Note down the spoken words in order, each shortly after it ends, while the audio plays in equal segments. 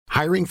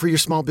Hiring for your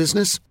small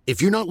business?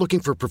 If you're not looking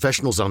for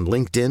professionals on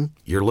LinkedIn,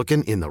 you're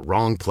looking in the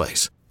wrong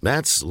place.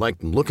 That's like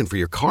looking for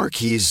your car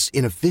keys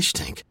in a fish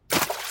tank.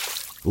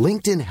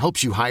 LinkedIn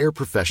helps you hire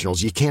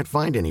professionals you can't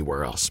find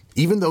anywhere else,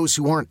 even those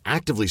who aren't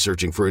actively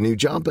searching for a new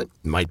job but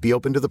might be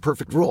open to the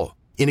perfect role.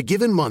 In a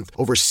given month,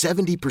 over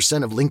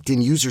 70% of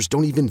LinkedIn users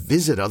don't even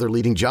visit other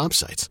leading job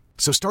sites.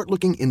 So start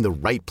looking in the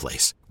right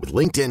place. With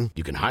LinkedIn,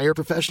 you can hire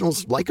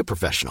professionals like a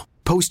professional.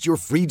 Post your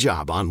free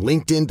job on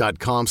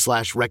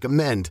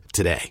linkedin.com/recommend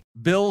today.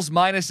 Bills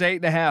minus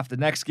 8.5, the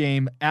next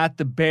game at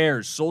the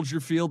Bears. Soldier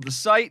Field, the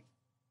site,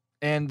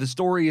 and the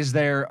story is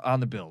there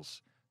on the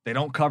Bills. They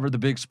don't cover the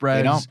big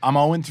spreads. They don't. I'm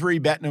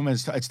 0-3 betting them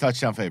as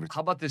touchdown favorites.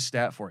 How about this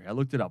stat for you? I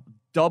looked it up.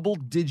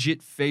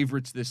 Double-digit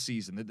favorites this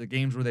season, the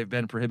games where they've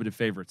been prohibitive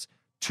favorites.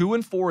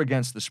 2-4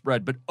 against the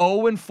spread, but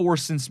 0-4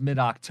 since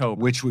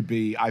mid-October. Which would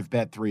be, I've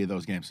bet 3 of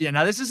those games. Yeah,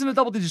 now this isn't a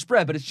double-digit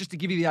spread, but it's just to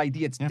give you the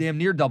idea. It's damn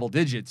near double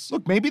digits.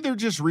 Look, maybe they're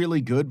just really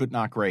good, but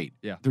not great.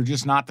 Yeah. They're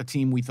just not the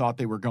team we thought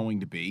they were going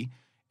to be.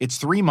 It's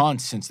 3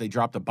 months since they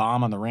dropped a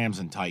bomb on the Rams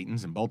and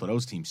Titans, and both of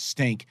those teams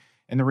stink.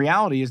 And the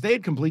reality is they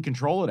had complete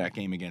control of that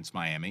game against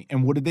Miami.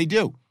 And what did they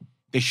do?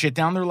 They shit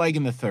down their leg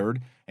in the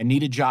third and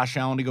needed Josh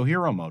Allen to go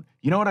hero mode.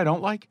 You know what I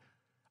don't like?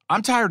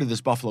 I'm tired of this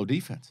Buffalo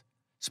defense.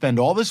 Spend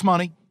all this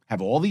money,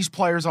 have all these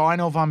players. Oh, I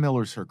know Von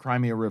Miller's hurt, Cry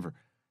Me a River.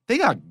 They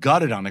got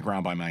gutted on the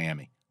ground by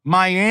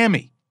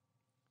Miami.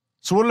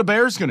 So what are the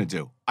Bears going to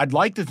do? I'd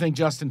like to think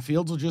Justin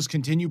Fields will just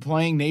continue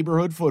playing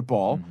neighborhood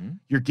football. Mm-hmm.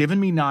 You're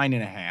giving me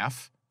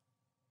 9.5.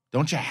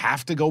 Don't you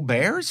have to go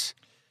Bears?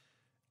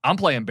 I'm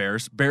playing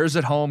Bears. Bears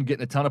at home,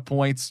 getting a ton of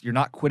points. You're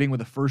not quitting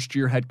with a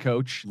first-year head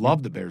coach.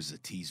 Love the Bears as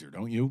a teaser,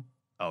 don't you?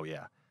 Oh,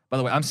 yeah. By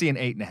the way, I'm seeing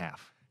 8.5.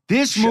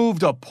 This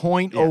moved a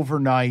point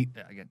overnight.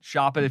 Yeah, again,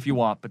 shop it if you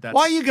want, but that's...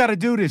 Why you got to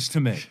do this to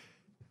me?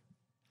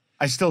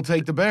 I still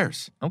take the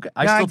Bears. Okay.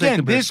 Take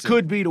the Bears. This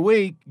could be the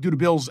week. Do the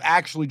Bills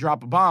actually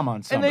drop a bomb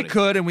on somebody? And they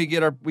could, and we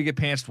get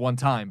pantsed one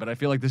time, but I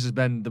feel like this has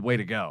been the way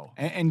to go.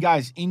 And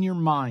guys, in your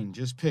mind,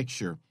 just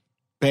picture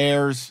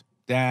Bears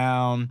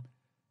down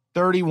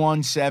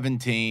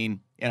 31-17,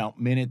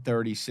 minute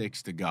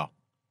 36 to go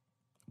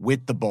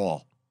with the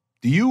ball.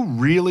 Do you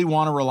really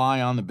want to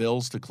rely on the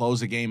Bills to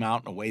close a game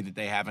out in a way that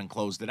they haven't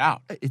closed it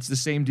out? It's the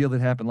same deal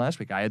that happened last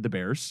week. I had the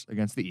Bears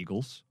against the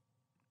Eagles.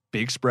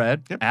 Big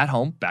spread, at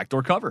home,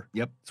 backdoor cover.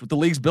 Yep. That's what the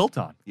league's built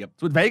on. Yep.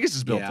 That's what Vegas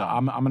is built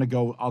on.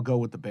 I'll go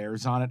with the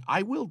Bears on it.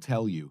 I will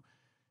tell you,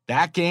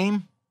 that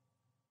game,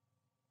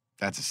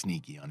 that's a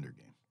sneaky under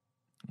game.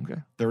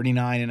 Okay.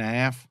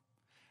 39.5.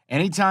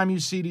 Anytime you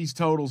see these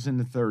totals in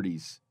the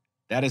 30s,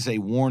 that is a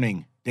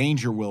warning.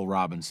 Danger, Will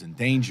Robinson.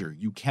 Danger.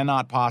 You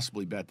cannot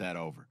possibly bet that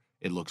over.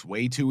 It looks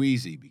way too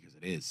easy because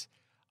it is.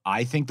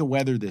 I think the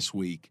weather this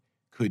week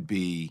could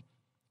be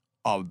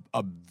a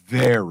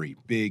very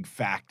big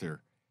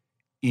factor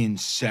in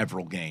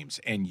several games.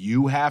 And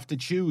you have to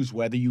choose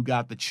whether you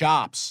got the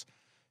chops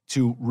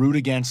to root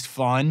against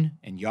fun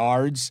and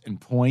yards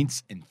and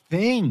points and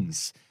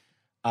things.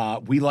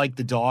 We like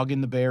the dog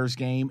in the Bears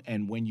game,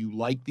 and when you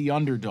like the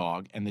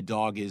underdog and the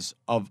dog is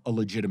of a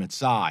legitimate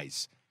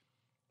size,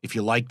 if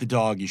you like the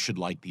dog, you should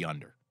like the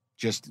under.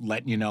 Just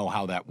letting you know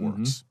how that works.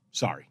 Mm-hmm.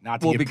 Sorry,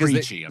 not to get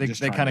preachy.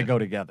 They kind of go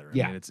together.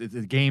 Yeah. I mean, it's a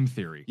game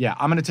theory. Yeah,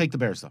 I'm going to take the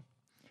Bears, though.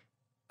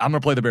 I'm going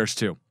to play the Bears,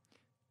 too.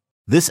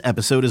 This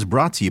episode is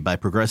brought to you by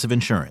Progressive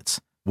Insurance.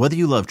 Whether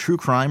you love true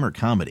crime or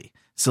comedy,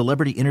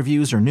 celebrity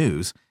interviews or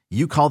news,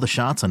 you call the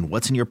shots on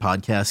what's in your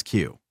podcast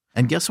queue.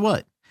 And guess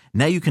what?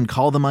 Now you can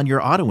call them on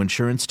your auto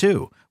insurance,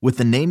 too, with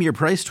the Name Your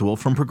Price tool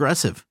from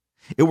Progressive.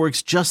 It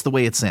works just the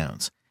way it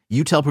sounds.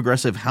 You tell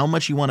Progressive how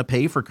much you want to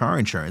pay for car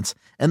insurance,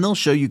 and they'll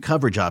show you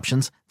coverage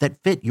options that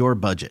fit your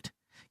budget.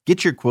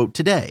 Get your quote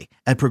today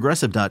at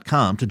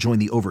Progressive.com to join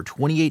the over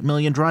 28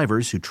 million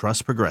drivers who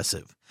trust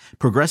Progressive.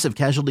 Progressive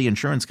Casualty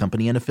Insurance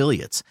Company and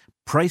Affiliates.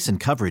 Price and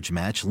coverage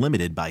match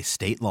limited by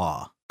state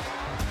law.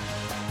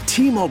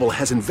 T-Mobile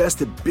has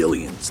invested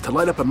billions to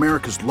light up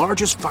America's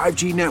largest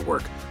 5G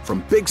network,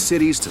 from big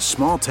cities to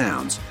small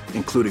towns,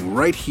 including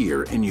right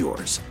here in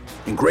yours.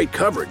 And great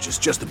coverage is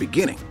just the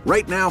beginning.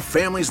 Right now,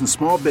 families and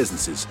small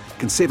businesses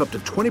can save up to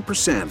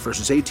 20%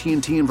 versus AT&T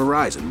and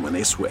Verizon when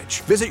they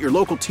switch. Visit your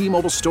local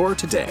T-Mobile store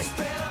today.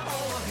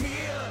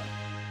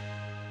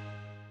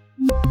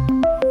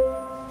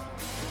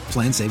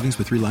 Plan savings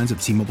with 3 lines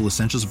of T-Mobile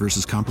Essentials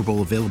versus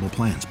comparable available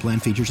plans. Plan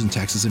features and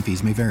taxes and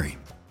fees may vary.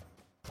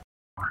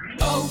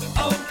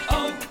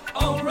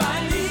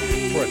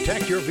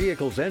 Protect your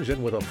vehicle's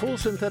engine with a full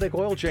synthetic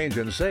oil change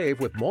and save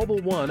with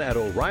Mobil 1 at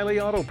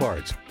O'Reilly Auto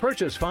Parts.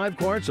 Purchase 5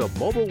 quarts of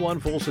Mobil 1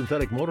 full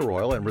synthetic motor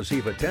oil and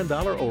receive a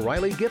 $10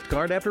 O'Reilly gift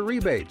card after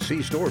rebate.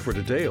 See store for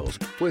details.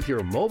 With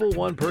your Mobil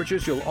 1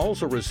 purchase, you'll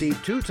also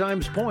receive 2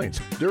 times points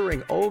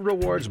during O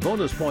Rewards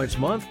Bonus Points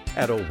Month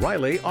at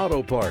O'Reilly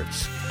Auto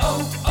Parts.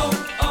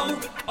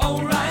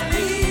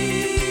 O'Reilly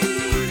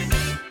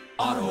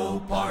Auto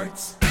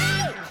Parts.